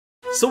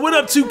So what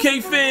up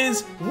 2K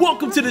fans,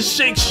 welcome to the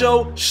Shake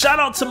Show. Shout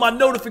out to my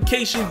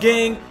notification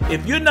gang.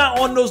 If you're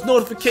not on those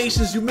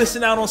notifications, you're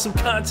missing out on some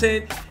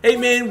content. Hey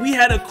man, we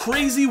had a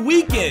crazy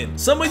weekend.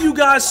 Some of you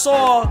guys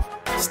saw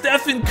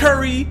Steph and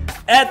Curry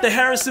at the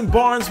Harrison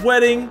Barnes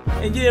wedding.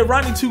 And yeah,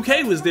 Ronnie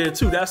 2K was there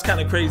too, that's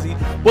kind of crazy.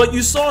 But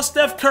you saw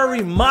Steph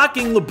Curry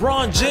mocking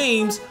LeBron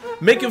James,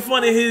 making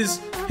fun of his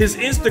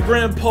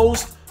Instagram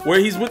post where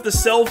he's with the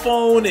cell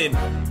phone,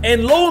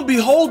 and lo and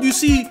behold, you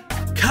see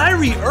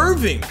Kyrie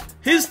Irving,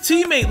 his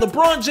teammate,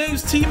 LeBron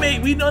James'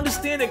 teammate. We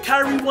understand that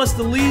Kyrie wants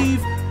to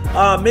leave,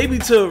 maybe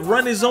to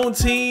run his own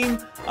team.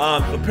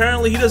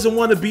 Apparently he doesn't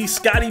want to be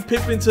Scottie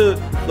Pippen to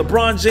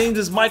LeBron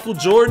James' Michael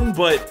Jordan,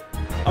 but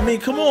I mean,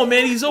 come on,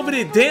 man. He's over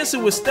there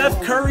dancing with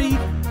Steph Curry,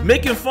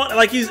 making fun,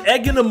 like he's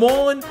egging him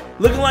on,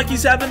 looking like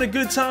he's having a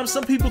good time.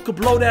 Some people could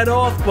blow that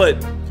off,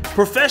 but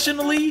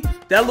professionally,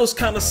 that looks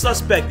kind of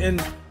suspect.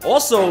 And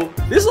also,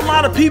 there's a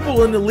lot of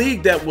people in the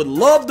league that would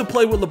love to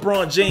play with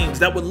LeBron James,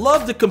 that would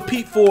love to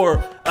compete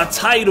for a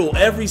title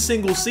every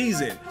single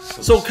season.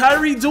 So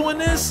Kyrie doing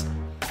this,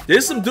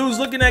 there's some dudes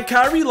looking at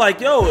Kyrie like,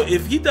 yo,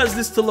 if he does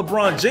this to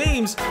LeBron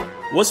James,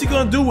 what's he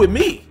gonna do with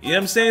me? You know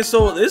what I'm saying?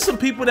 So there's some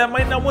people that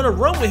might not want to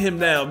run with him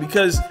now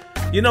because,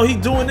 you know, he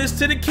doing this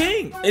to the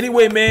king.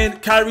 Anyway, man,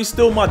 Kyrie's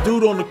still my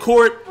dude on the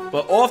court,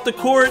 but off the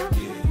court,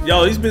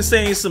 yo, he's been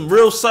saying some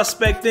real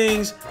suspect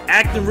things,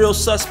 acting real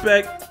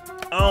suspect.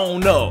 I don't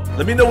know.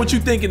 Let me know what you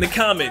think in the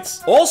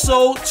comments.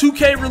 Also,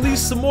 2K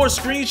released some more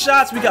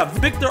screenshots. We got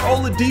Victor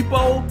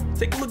Oladipo.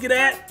 Take a look at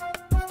that.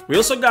 We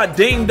also got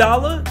Dame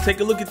Dollar.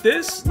 Take a look at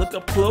this. Look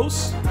up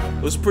close.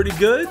 It was pretty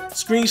good.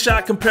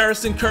 Screenshot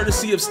comparison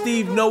courtesy of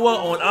Steve Noah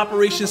on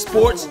Operation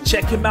Sports.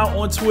 Check him out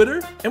on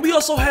Twitter. And we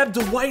also have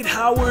Dwight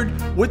Howard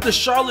with the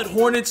Charlotte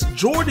Hornets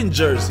Jordan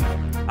jersey.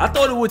 I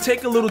thought it would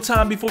take a little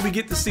time before we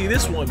get to see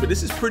this one, but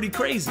this is pretty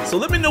crazy. So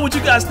let me know what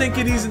you guys think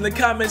of these in the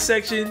comment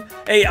section.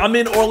 Hey, I'm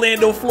in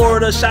Orlando,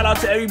 Florida. Shout out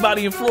to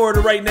everybody in Florida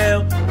right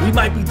now. We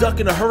might be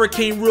ducking a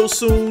hurricane real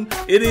soon.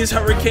 It is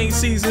hurricane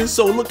season,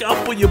 so look out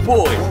for your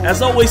boy.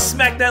 As always,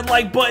 smack that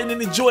like button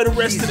and enjoy the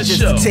rest of the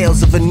show. The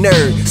tales of a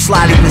nerd,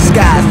 sliding the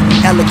skies,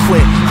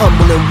 eloquent,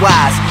 humble and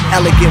wise.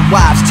 Elegant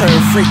wives turn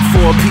freak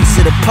for a piece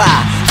of the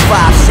pie.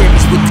 5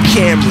 series with the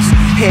cameras,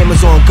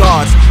 hammers on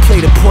guards.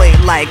 Play the point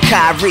like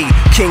Kyrie,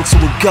 king to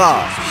a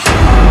god.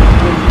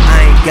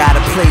 I ain't got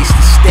a place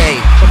to stay.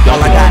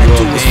 All I gotta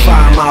do is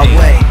find my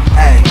way.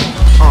 Hey,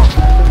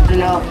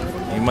 No.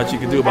 Ain't much you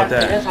can do about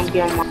that.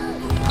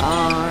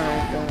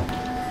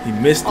 He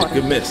missed it.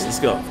 Good miss. Let's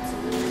go.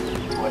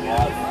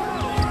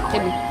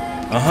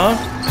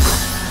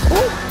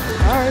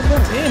 Alright, bro.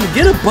 Damn,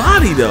 get a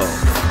body though.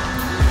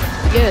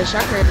 Yeah,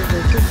 shot created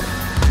there too.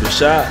 Good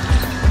shot.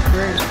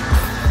 Great.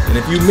 And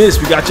if you miss,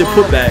 we got your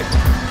putback.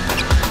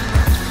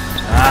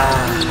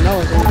 No,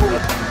 it's not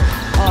good.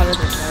 Oh,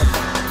 that's a shot.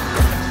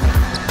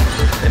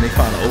 And they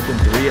found an open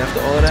 3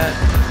 after all of that.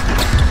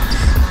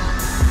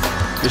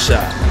 Good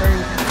shot.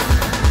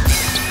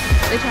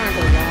 They trying to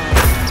go wide.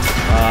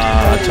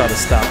 I tried to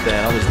stop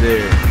that. I was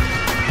there.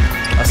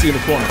 I see in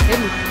the corner.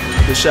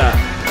 Good shot.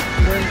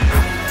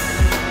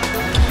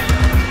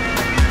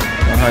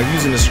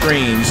 Using the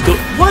screen. You still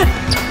what?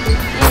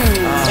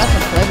 That's a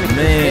clever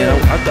man.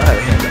 I thought I had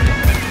a hand up.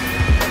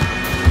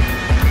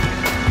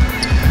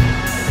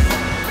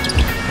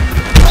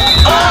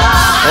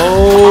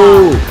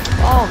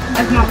 Oh,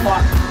 that's my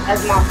fault.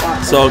 That's my fault.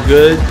 It's all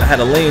good. I had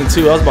a lane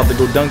too. I was about to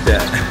go dunk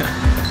that.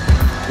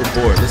 Good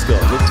board. Let's go.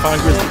 Let's find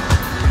Grizzly.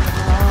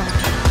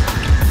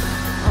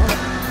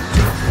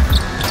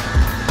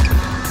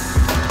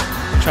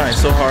 Trying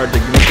so hard to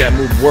make that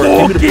move work.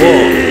 Give me the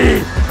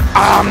ball.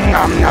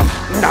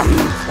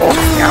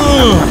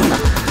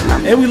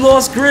 And we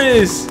lost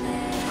Grizz.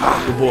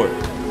 Good board.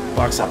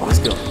 Box out. Let's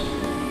go.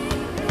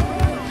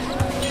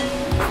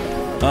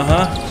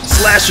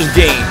 Slasher's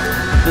game.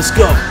 Let's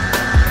go.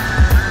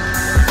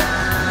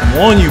 I'm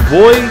on you,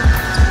 boy.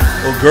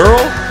 Or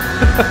girl.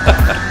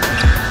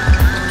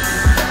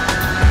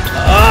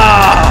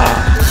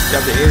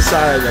 Got the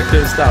inside. I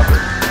couldn't stop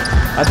it.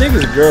 I think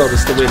it's a girl.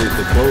 That's the way that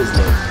the clothes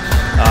look.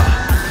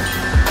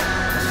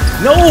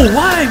 No,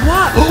 why?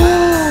 What?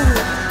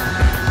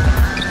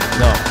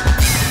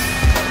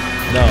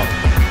 No.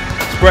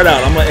 Spread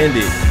out. I'm gonna end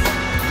it.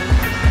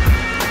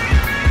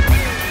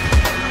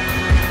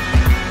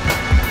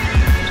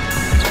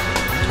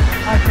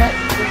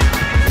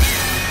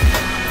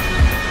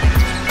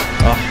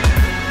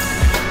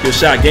 Good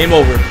shot. Game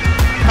over. Oh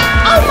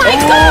my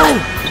God!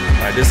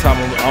 All right, this time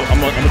I'm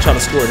gonna try to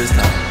score this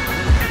time.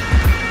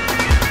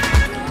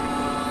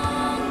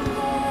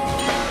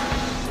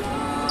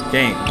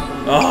 Game.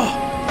 Oh.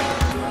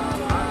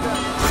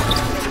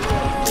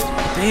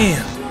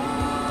 Damn.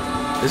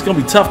 It's gonna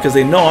be tough because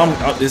they know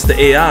it's the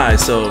AI.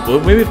 So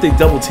maybe if they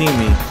double team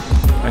me,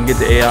 I can get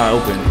the AI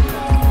open.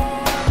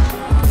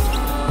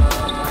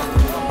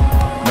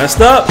 Messed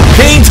up.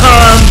 Game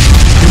time.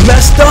 You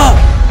messed up.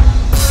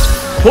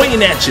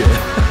 Pointing at you.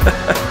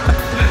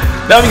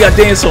 Now we got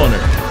dance on her.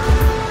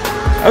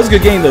 That was a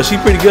good game though. She's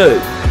pretty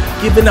good.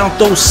 Giving out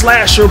those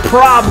slasher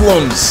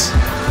problems.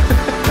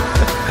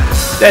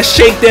 that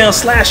shakedown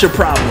slasher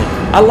problem.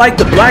 I like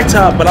the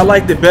blacktop, but I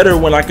liked it better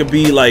when I could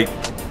be like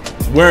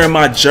wearing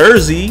my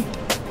jersey,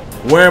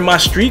 wearing my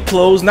street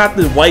clothes, not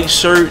the white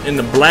shirt and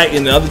the black,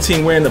 and the other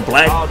team wearing the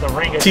black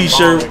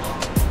t-shirt,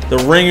 the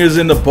ringers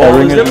and the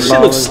ballers. That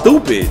shit looks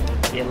stupid.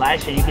 Yeah,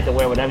 last year you get to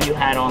wear whatever you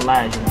had on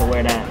last. You get to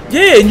wear that.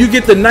 Yeah, and you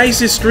get the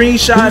nicest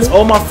screenshots.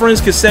 All my friends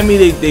could send me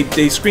they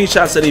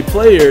screenshots of their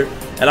player,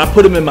 and I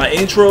put them in my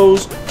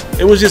intros.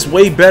 It was just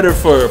way better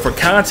for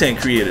content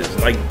creators.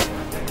 Like,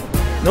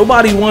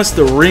 nobody wants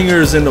the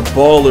ringers and the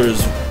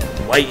ballers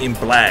white and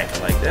black.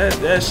 Like,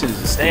 that shit is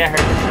just Say I heard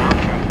the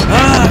soundtrack.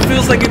 it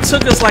feels like it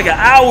took us like an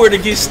hour to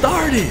get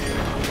started.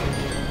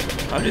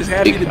 I'm just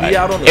happy to be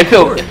out on the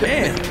court,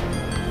 man.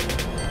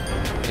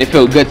 It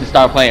feels good to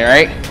start playing,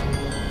 right?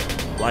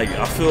 Like,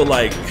 I feel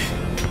like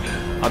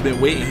I've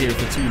been waiting here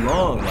for too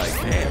long. Like,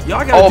 man,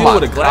 y'all gotta deal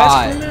with a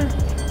glass cleaner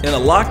and a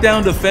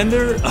lockdown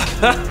defender.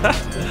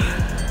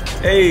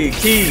 Hey,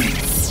 Key,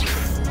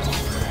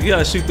 you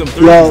gotta shoot them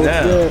threes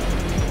down.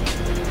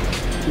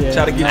 Yeah.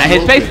 Try to get Not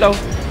his face though.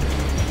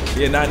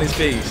 Yeah, not in his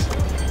face.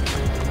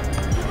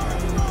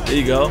 There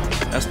you go.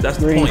 That's the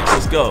point.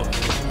 Let's go.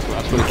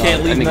 We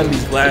can't leave none of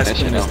these glass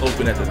cleaners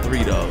open at the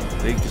 3 though.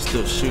 They can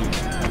still shoot.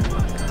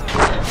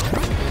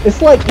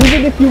 It's like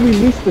even if you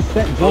release the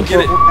set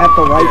jumper at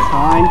the right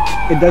time,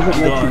 it doesn't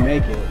let you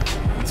make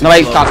it.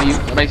 Nobody's stopping you.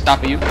 Nobody's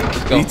stopping you.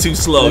 Let's go. Be too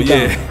slow,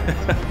 yeah.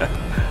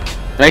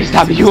 Nobody's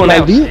stopping you on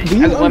that. Do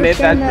you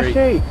understand that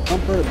shade?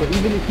 But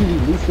even if you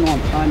release it on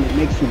time, it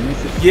makes you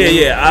miss it.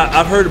 Yeah,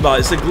 I've heard about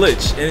it. It's a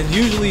glitch, and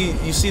usually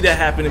you see that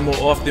happening more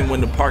often when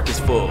the park is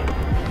full.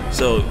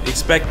 So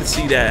expect to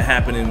see that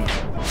happening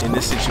in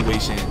this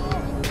situation.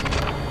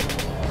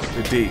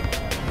 The D.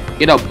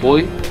 Get up,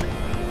 boy.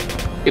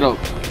 Get up.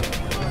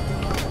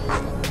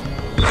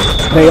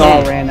 They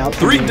all ran out.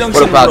 3 dunks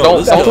What in a about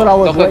row.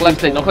 don't click left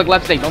stick. Don't click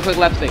left stick. Don't click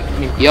left stick.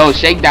 Yo,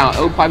 shakedown.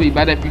 It would probably be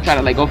better if you try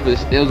to like go for the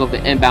steals of the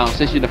inbound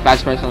since you're the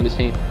fast person on this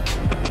team.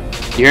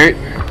 You heard?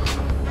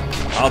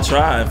 I'll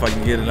try if I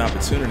can get an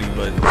opportunity,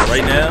 but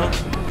right now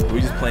we're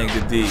just playing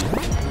good D.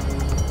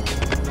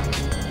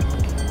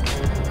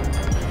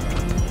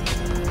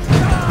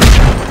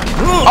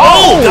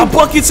 Oh, got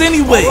buckets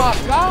anyway. Oh my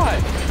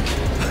god.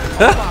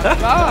 Oh my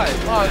god.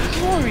 Oh,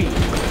 sorry.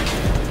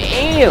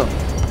 Damn.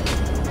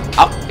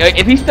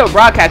 If he's still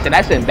broadcasting,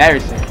 that's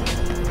embarrassing.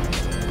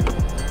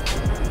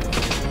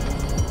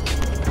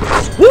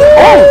 Woo!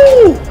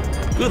 Oh!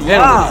 Good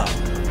lob.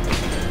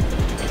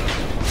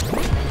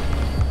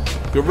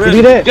 Good rip.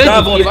 Good D.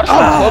 Dive on it. That's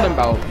what I'm talking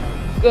about.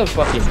 Good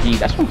fucking D.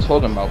 That's what I'm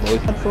talking about,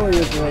 boys. That's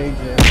Sawyer's rage.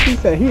 He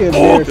said he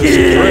embarrassed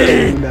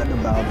me. Nothing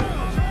about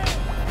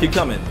it. Keep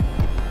coming.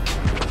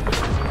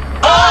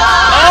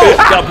 Oh!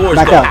 Got boards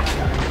Back though. out.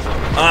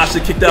 Ah,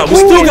 shit kicked out. We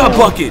still got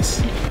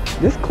buckets.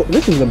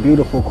 This is a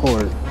beautiful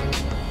court.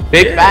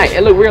 Big fact.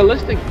 It look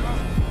realistic.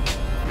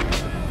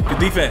 Good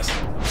defense.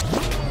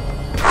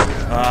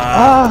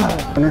 Oh,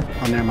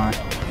 never mind.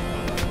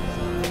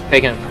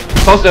 Take him.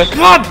 Poster.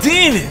 God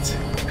damn it.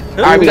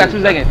 Alright, we got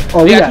 2 seconds.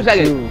 Oh, we got 2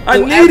 seconds. I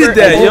needed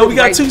that, yo. We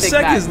got 2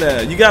 seconds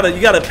now. You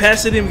gotta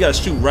pass it in. We gotta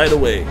shoot right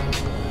away.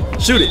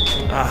 Shoot it.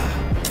 Ah.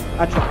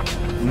 I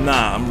tried.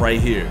 Nah, I'm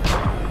right here.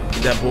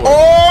 Get that board.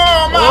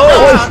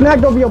 Oh, it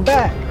snagged over your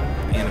back.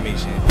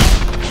 Animation.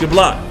 Good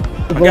block.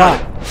 I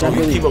got it. Oh,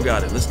 Kibo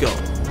got it. Let's go.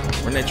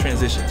 Run that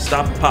transition.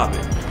 Stop and pop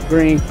it.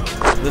 Green.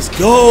 Let's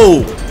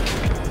go.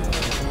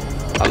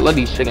 I love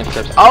these chicken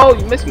strips. Oh,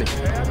 you missed me.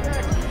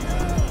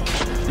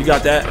 You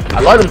got that?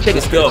 I love them chicken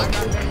Let's strips.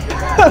 go.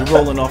 We're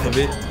rolling off of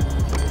it.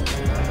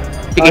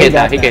 He can hit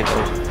that. He can hit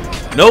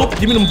that. Nope.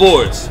 Give me them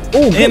boards.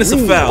 Ooh, And it's a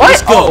foul. What?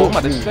 Let's Oh, go. I'm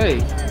about to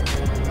say.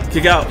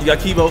 Kick out. You got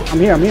Kibo. I'm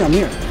here.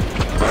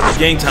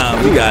 Game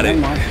time. We got it.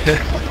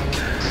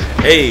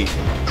 Hey,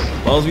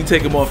 as long as we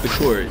take him off the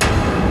court.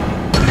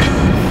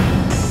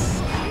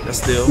 That's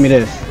still. Give me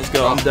this. Let's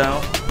go. I'm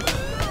down.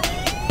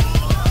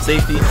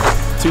 Safety.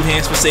 2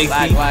 hands for safety.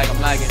 Lag, I'm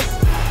lagging.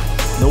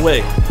 No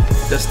way.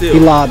 That's still. He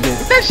lobbed it.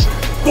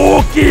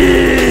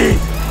 Corky!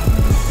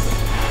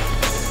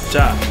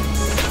 Shot.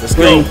 Let's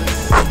go.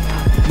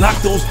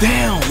 Knock those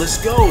down. Let's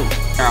go.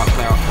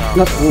 Clear out.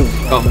 No,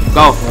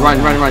 Go. Run.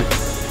 Go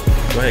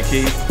ahead,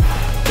 Key.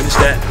 Finish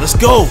that. Let's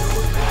go.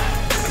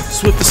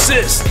 Swift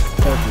assist.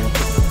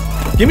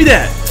 Give me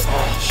that.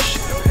 Oh,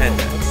 shit. I had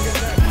that.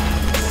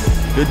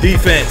 Good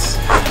defense.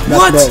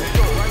 What? Oh,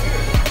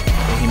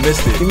 he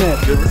missed it. He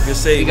missed. Good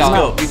save. Let's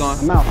go.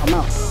 I'm out.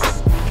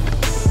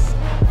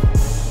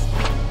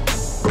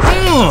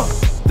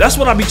 That's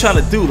what I be trying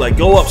to do. Like,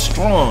 go up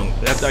strong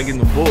after I get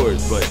the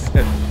boards. But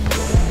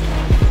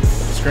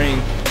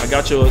screen. I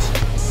got yours.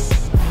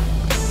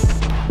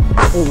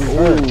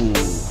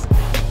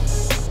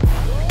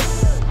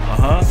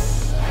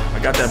 I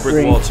got that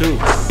brick wall too.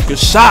 Good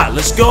shot.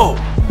 Let's go.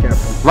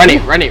 Careful. Run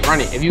it.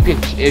 If you can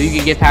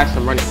get past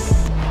him, run it.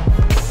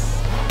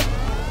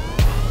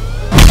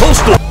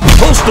 Postal.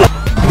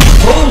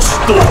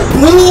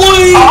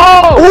 Boy.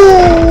 Oh!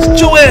 Sit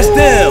your ass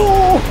down.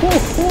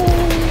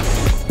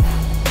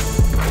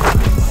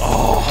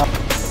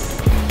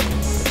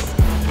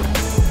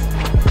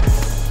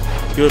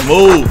 Good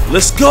move.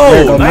 Let's go.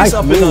 There you go. Nice Nice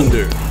up move. and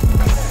under.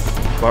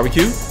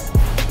 Barbecue.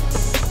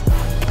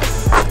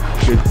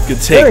 Good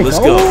There take. you Let's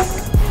go. go.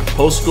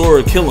 Post score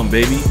or kill him,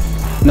 baby.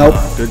 Nope.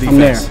 Good I'm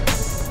there.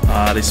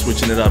 defense. They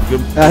switching it up. Good.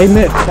 He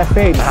missed. That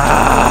fade.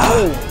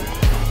 I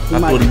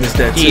thought he missed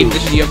that Key, too.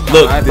 this is your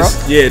Look, right, bro?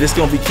 this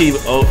gonna be key.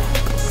 Oh.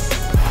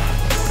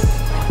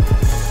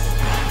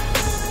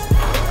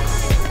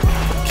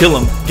 Kill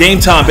him. Game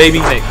time, baby.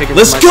 Pick it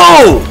Let's from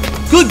go.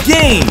 Good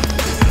game.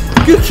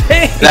 Good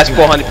game. That's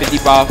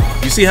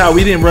 455. You see how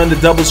we didn't run the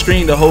double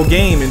screen the whole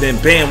game, and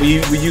then bam, we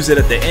use it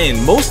at the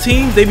end. Most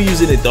teams, they be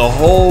using it the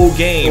whole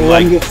game.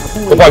 Like, yo,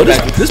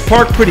 this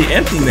park pretty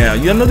empty now.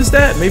 You notice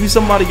that? Maybe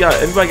everybody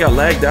got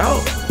lagged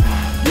out.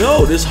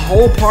 Yo, this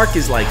whole park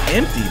is like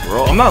empty,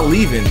 bro. I'm not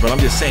leaving, but I'm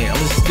just saying, I'm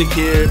gonna stick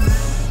here,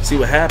 see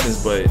what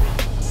happens. But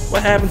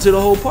what happened to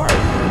the whole park?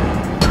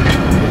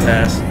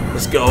 Pass.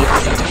 Let's go.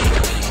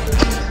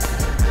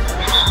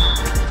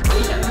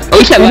 Oh,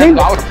 you said left.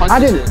 I would've punched I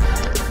this didn't. shit.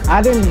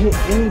 I didn't hit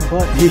any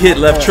button. He hit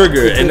left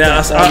trigger, and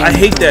now I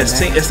hate that.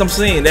 Same. As I'm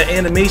saying, that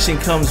animation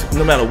comes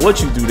no matter what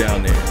you do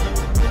down there.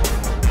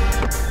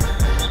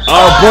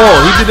 Oh,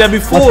 ball. He did that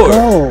before.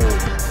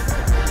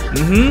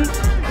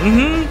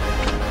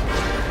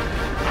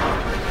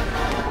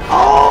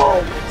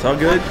 Oh. It's all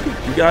good.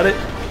 You got it.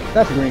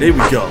 That's green. There we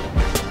go.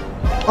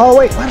 Oh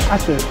wait, I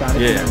should have shot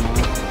it. Yeah.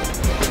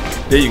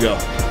 There you go.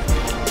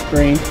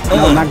 Green.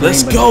 No, not green.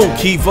 Let's but go, bad.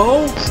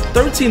 Kivo.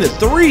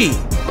 13-3.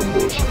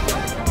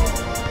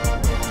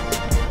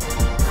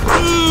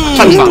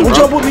 Tell me something, What's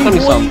bro. up with me, Tell me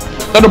boy? something.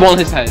 Throw the ball in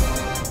his head.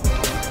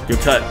 Good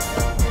cut.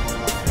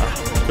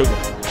 Good.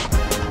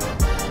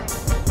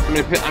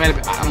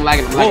 I'm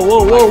lagging.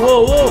 Whoa.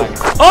 Lagging.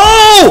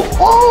 Oh!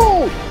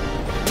 Oh!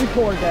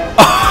 Record that.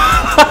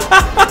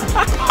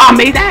 I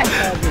made that.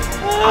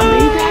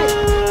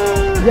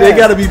 They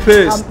gotta be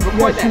pissed.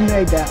 Yes, you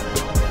made that.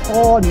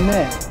 Oh,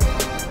 net.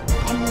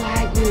 I'm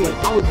lagging.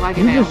 I was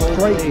lagging You that just whole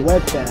straight play.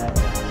 left that.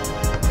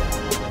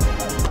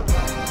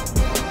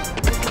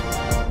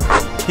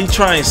 He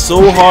trying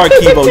so hard,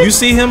 Kivo. You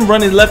see him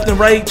running left and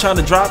right, trying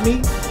to drop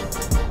me?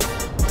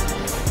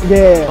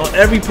 Yeah. On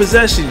every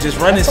possession, just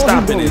running, That's all he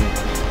stopping doing.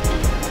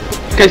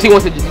 it. Because he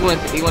wants to be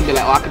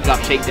like, oh, I can drop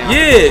shakedown.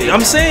 Yeah,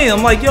 I'm saying,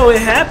 I'm like, yo,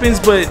 it happens,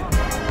 but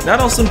not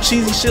on some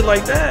cheesy shit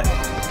like that.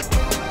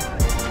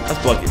 That's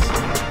buckets.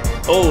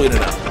 Oh, in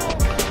and out.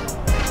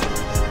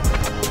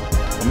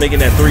 I'm making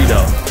that 3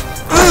 though.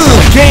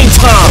 Game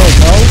time.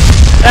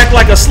 Act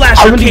like a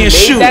slasher I really can't made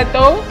shoot. that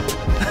though.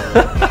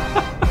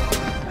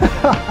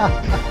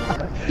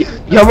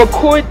 Y'all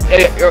record?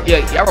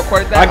 Y'all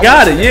recorded that? I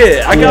got it.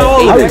 Yeah, I got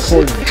all of I this.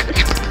 recorded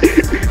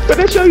it. But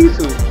they show you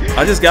too.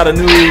 I just got a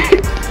new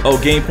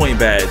game point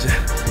badge.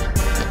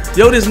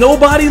 Yo, there's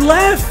nobody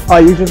left. Oh,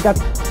 you just got.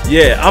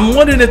 Yeah, I'm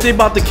wondering if they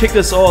about to kick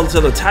us all to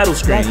the title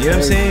screen. You know what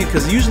I'm saying?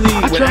 Because usually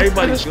when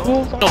everybody's going,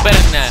 No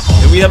better than that.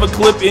 and we have a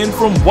clip in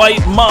from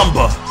White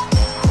Mamba.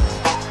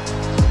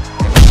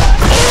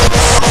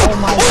 Oh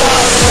my God.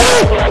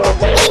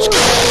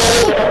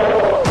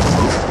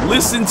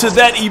 Listen to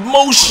that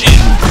emotion.